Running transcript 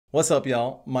What's up,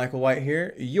 y'all? Michael White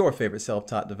here, your favorite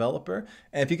self-taught developer.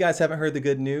 And if you guys haven't heard the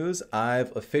good news,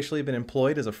 I've officially been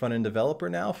employed as a front-end developer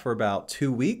now for about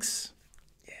 2 weeks.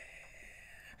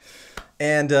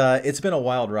 And it's been a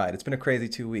wild ride. It's been a crazy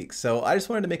 2 weeks. So I just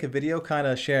wanted to make a video kind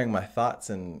of sharing my thoughts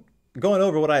and going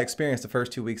over what I experienced the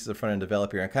first 2 weeks as a front-end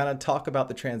developer and kind of talk about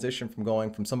the transition from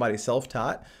going from somebody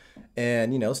self-taught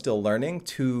and, still learning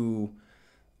to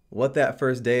what that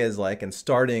first day is like and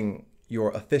starting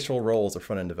your official role as a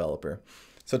front-end developer.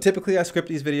 So typically I script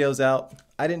these videos out.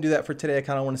 I didn't do that for today. I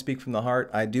kind of want to speak from the heart.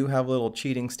 I do have a little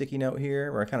cheating sticky note here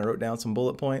where I kind of wrote down some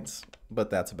bullet points, but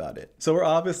that's about it. So we're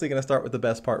obviously going to start with the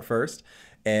best part first,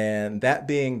 and that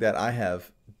being that I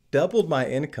have doubled my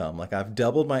income. Like I've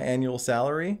doubled my annual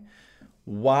salary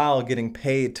while getting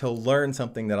paid to learn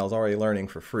something that I was already learning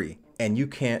for free. And you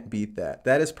can't beat that.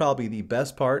 That is probably the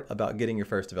best part about getting your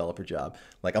first developer job.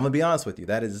 Like, I'm gonna be honest with you,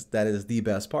 that is the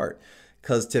best part.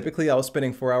 Because typically I was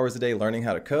spending 4 hours a day learning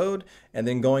how to code and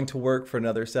then going to work for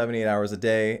another 78 hours a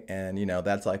day. And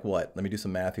that's like what? Let me do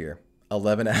some math here.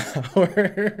 11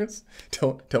 hours.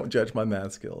 Don't judge my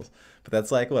math skills. But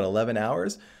that's like what, 11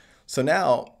 hours? So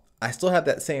now I still have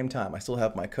that same time. I still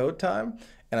have my code time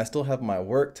and I still have my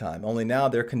work time. Only now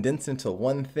they're condensed into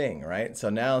one thing, right?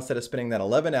 So now instead of spending that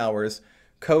 11 hours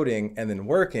coding and then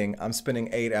working, I'm spending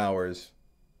 8 hours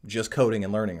just coding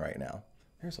and learning right now.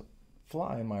 There's a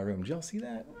fly in my room. Did y'all see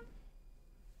that?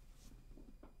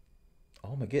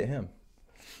 Oh, I'm gonna get him.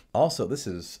 Also, this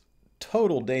is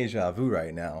total deja vu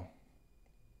right now.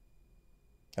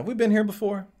 Have we been here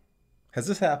before? Has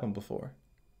this happened before?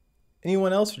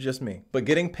 Anyone else or just me? But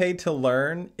getting paid to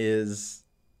learn it's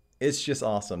just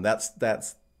awesome. That's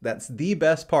the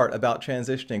best part about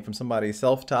transitioning from somebody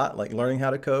self-taught, like learning how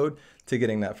to code, to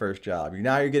getting that first job.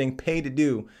 Now you're getting paid to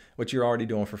do what you're already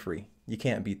doing for free. You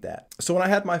can't beat that. So when I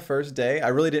had my first day, I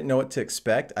really didn't know what to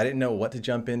expect. I didn't know what to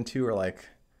jump into or like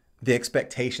the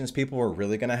expectations people were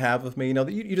really gonna have of me.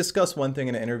 You discuss one thing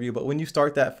in an interview, but when you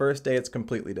start that first day, it's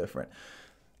completely different.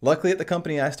 Luckily at the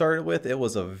company I started with, it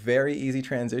was a very easy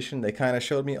transition. They kind of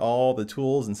showed me all the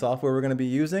tools and software we're gonna be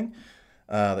using,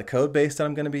 the code base that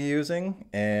I'm gonna be using,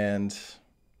 and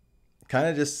kind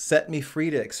of just set me free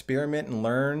to experiment and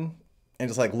learn and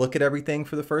just like look at everything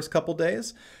for the first couple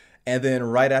days. And then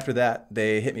right after that,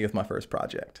 they hit me with my first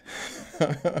project.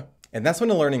 And that's when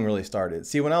the learning really started.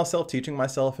 See, when I was self-teaching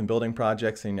myself and building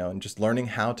projects, and just learning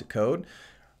how to code,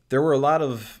 there were a lot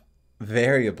of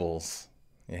variables.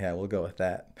 Yeah, we'll go with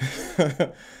that.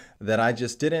 That I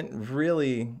just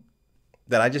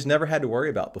never had to worry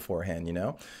about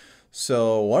beforehand.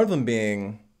 So one of them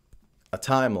being a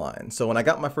timeline. So when I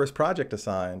got my first project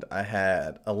assigned, I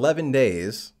had 11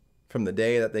 days from the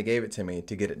day that they gave it to me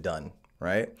to get it done,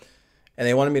 right? And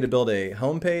they wanted me to build a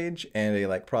homepage and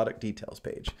a product details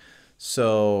page.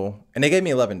 So, and they gave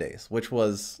me 11 days, which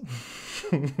was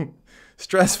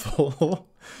stressful,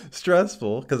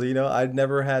 because I'd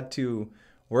never had to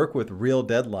work with real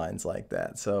deadlines like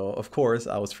that. So of course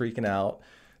I was freaking out.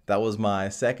 That was my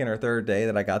second or third day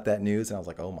that I got that news, and I was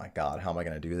like, oh my God, how am I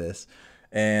gonna do this?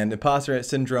 And imposter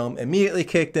syndrome immediately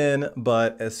kicked in,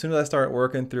 but as soon as I started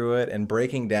working through it and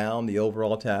breaking down the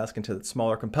overall task into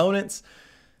smaller components,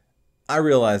 I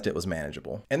realized it was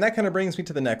manageable. And that kind of brings me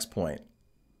to the next point.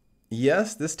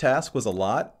 Yes, this task was a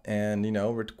lot and,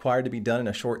 required to be done in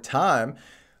a short time,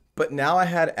 but now I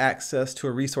had access to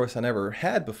a resource I never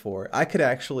had before. I could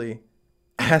actually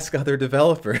ask other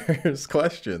developers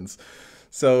questions.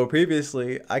 So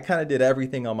previously, I kind of did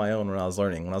everything on my own when I was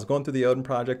learning. When I was going through the Odin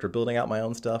project or building out my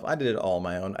own stuff, I did it all on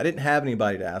my own. I didn't have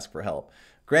anybody to ask for help.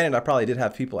 Granted, I probably did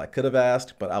have people I could have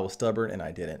asked, but I was stubborn and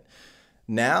I didn't.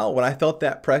 Now, when I felt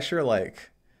that pressure,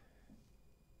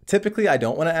 typically I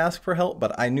don't want to ask for help,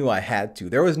 but I knew I had to.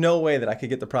 There was no way that I could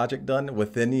get the project done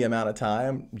within the amount of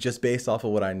time just based off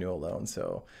of what I knew alone.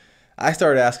 So I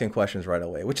started asking questions right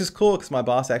away, which is cool because my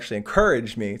boss actually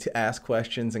encouraged me to ask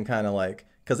questions and kind of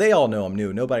because they all know I'm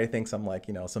new. Nobody thinks I'm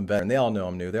some veteran. They all know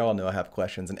I'm new. They all know I have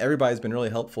questions, and everybody's been really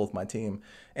helpful with my team.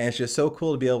 And it's just so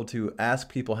cool to be able to ask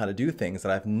people how to do things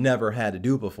that I've never had to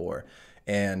do before.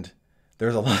 And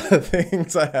there's a lot of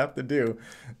things I have to do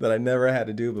that I never had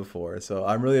to do before. So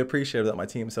I'm really appreciative that my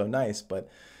team's so nice, but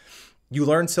you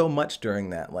learn so much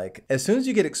during that. As soon as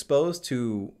you get exposed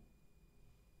to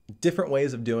different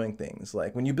ways of doing things,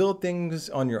 when you build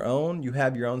things on your own, you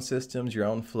have your own systems, your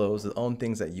own flows, the own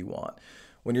things that you want.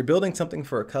 When you're building something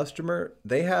for a customer,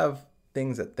 they have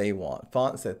things that they want,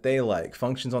 fonts that they like,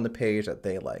 functions on the page that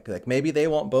they like. Maybe they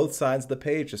want both sides of the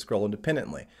page to scroll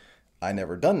independently. I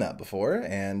never done that before,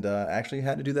 and actually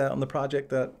had to do that on the project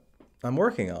that I'm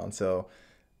working on. So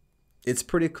it's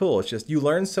pretty cool. It's just you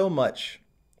learn so much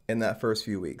in that first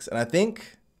few weeks. And I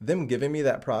think them giving me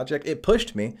that project, it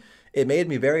pushed me. It made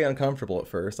me very uncomfortable at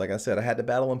first. Like I said, I had to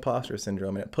battle imposter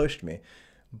syndrome and it pushed me.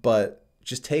 But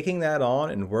just taking that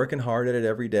on and working hard at it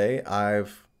every day,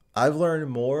 I've learned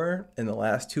more in the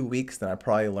last 2 weeks than I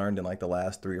probably learned in like the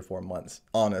last 3 or 4 months.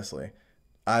 Honestly,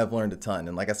 I've learned a ton.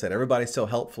 And like I said, everybody's so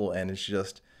helpful. And it's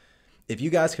just, if you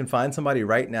guys can find somebody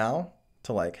right now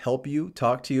to like help you,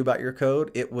 talk to you about your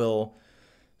code, it will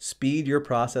speed your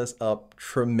process up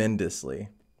tremendously.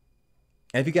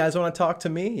 And if you guys want to talk to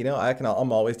me, you know,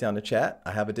 I'm always down to chat.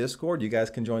 I have a Discord. You guys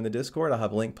can join the Discord. I'll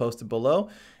have a link posted below.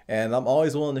 And I'm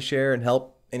always willing to share and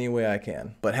help any way I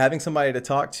can. But having somebody to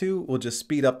talk to will just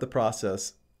speed up the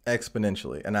process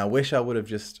exponentially. And I wish I would have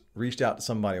just reached out to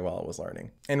somebody while I was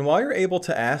learning. And while you're able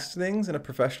to ask things in a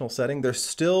professional setting, there's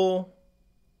still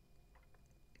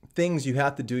things you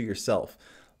have to do yourself.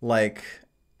 Like,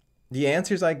 the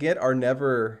answers I get are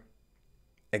never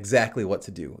exactly what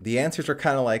to do. The answers are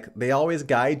kind of like, they always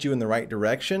guide you in the right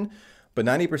direction, but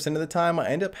 90% of the time I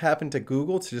end up having to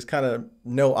Google to just kind of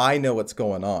know I know what's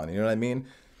going on. You know what I mean?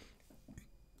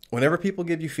 Whenever people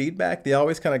give you feedback, they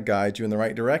always kind of guide you in the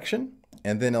right direction.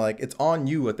 And then like, it's on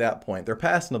you at that point. They're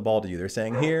passing the ball to you. They're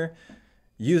saying, here,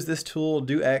 use this tool,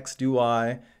 do X, do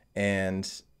Y, and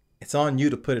it's on you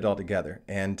to put it all together.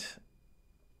 And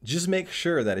just make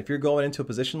sure that if you're going into a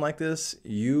position like this,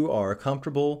 you are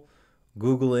comfortable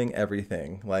Googling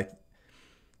everything. Like,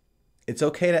 it's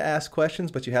okay to ask questions,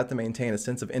 but you have to maintain a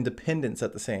sense of independence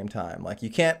at the same time. Like, you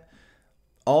can't,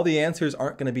 all the answers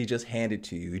aren't going to be just handed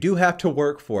to you. You do have to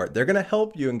work for it. They're going to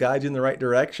help you and guide you in the right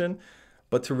direction,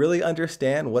 but to really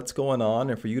understand what's going on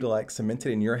and for you to like cement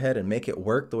it in your head and make it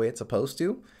work the way it's supposed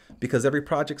to, because every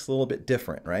project's a little bit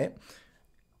different, right?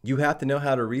 You have to know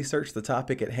how to research the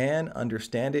topic at hand,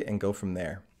 understand it, and go from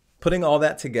there. Putting all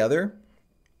that together,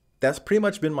 that's pretty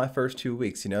much been my first 2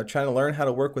 weeks, you know, trying to learn how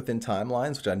to work within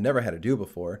timelines, which I've never had to do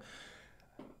before.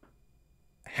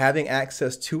 Having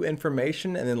access to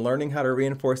information and then learning how to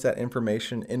reinforce that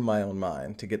information in my own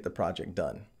mind to get the project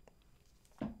done.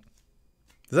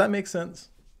 Does that make sense?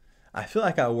 I feel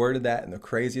like I worded that in the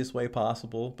craziest way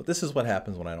possible, but this is what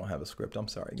happens when I don't have a script. I'm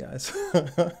sorry, guys.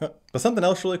 But something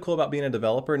else really cool about being a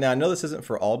developer. Now, I know this isn't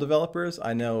for all developers.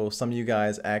 I know some of you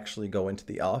guys actually go into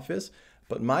the office,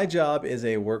 but my job is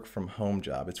a work from home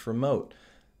job. It's remote.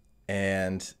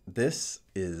 And this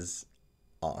is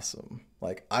awesome.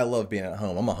 Like, I love being at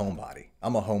home. I'm a homebody.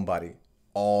 I'm a homebody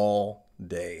all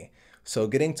day. So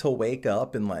getting to wake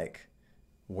up and like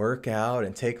work out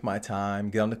and take my time,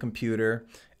 get on the computer,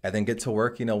 and then get to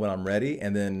work, you know, when I'm ready,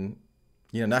 and then,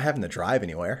 you know, not having to drive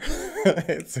anywhere.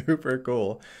 It's super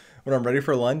cool. When I'm ready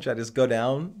for lunch, I just go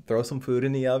down, throw some food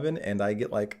in the oven, and I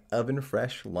get like oven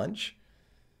fresh lunch.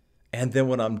 And then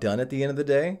when I'm done at the end of the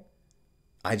day,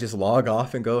 I just log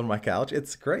off and go on my couch.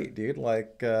 It's great, dude.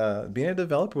 Like, being a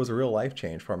developer was a real life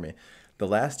change for me. The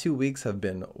last 2 weeks have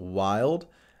been wild.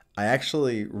 I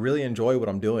actually really enjoy what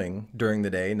I'm doing during the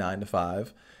day, 9 to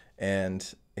 5.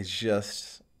 And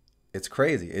it's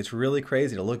crazy. It's really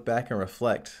crazy to look back and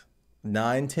reflect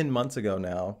 9-10 months ago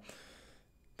now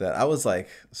that I was like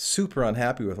super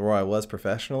unhappy with where I was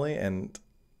professionally, and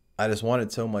I just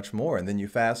wanted so much more. And then you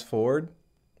fast forward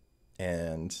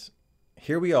and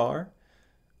here we are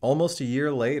almost a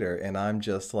year later, and I'm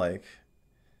just like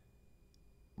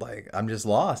I'm just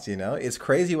lost, you know? It's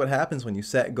crazy what happens when you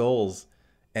set goals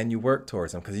and you work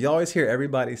towards them, because you always hear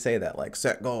everybody say that, like,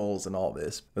 set goals and all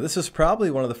this. But this is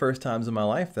probably one of the first times in my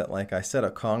life that like I set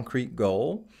a concrete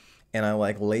goal and I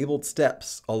like labeled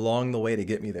steps along the way to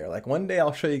get me there. Like, one day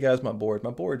I'll show you guys my board. My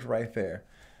board's right there.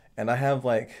 And I have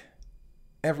like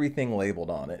everything labeled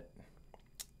on it.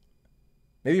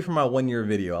 Maybe for my 1-year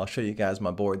video, I'll show you guys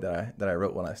my board that I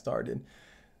wrote when I started.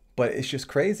 But it's just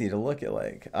crazy to look at.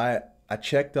 Like, I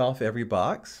checked off every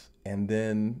box, and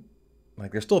then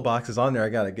like there's still boxes on there I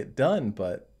got to get done,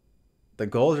 but the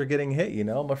goals are getting hit, you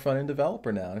know? I'm a front-end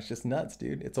developer now. It's just nuts,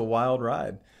 dude. It's a wild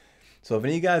ride. So if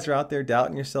any of you guys are out there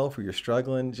doubting yourself or you're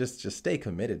struggling, just stay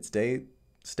committed.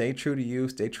 Stay true to you.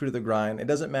 Stay true to the grind. It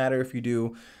doesn't matter if you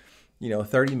do, you know,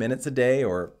 30 minutes a day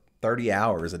or 30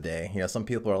 hours a day. You know, some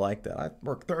people are like that. I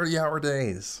work 30-hour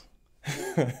days.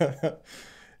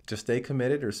 Just stay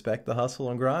committed, respect the hustle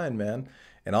and grind, man.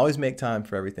 And always make time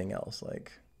for everything else.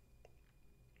 Like,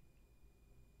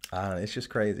 I don't know, it's just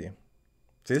crazy.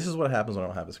 See, this is what happens when I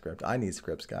don't have a script. I need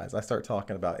scripts, guys. I start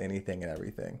talking about anything and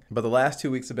everything. But the last 2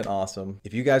 weeks have been awesome.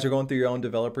 If you guys are going through your own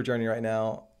developer journey right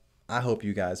now, I hope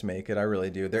you guys make it. I really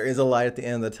do. There is a light at the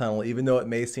end of the tunnel. Even though it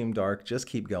may seem dark, just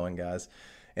keep going, guys.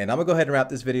 And I'm gonna go ahead and wrap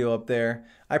this video up there.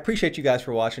 I appreciate you guys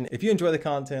for watching. If you enjoy the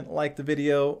content, like the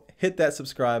video, hit that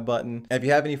subscribe button. If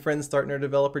you have any friends starting their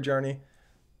developer journey,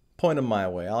 point them my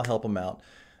way. I'll help them out.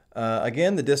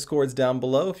 Again, the Discord's down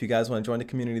below. If you guys want to join the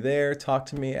community there, talk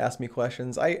to me, ask me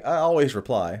questions. I always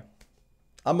reply.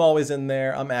 I'm always in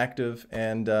there. I'm active,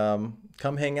 and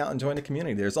come hang out and join the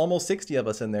community. There's almost 60 of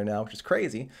us in there now, which is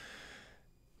crazy.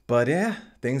 But yeah,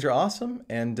 things are awesome,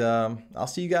 and I'll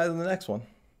see you guys in the next one.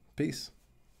 Peace.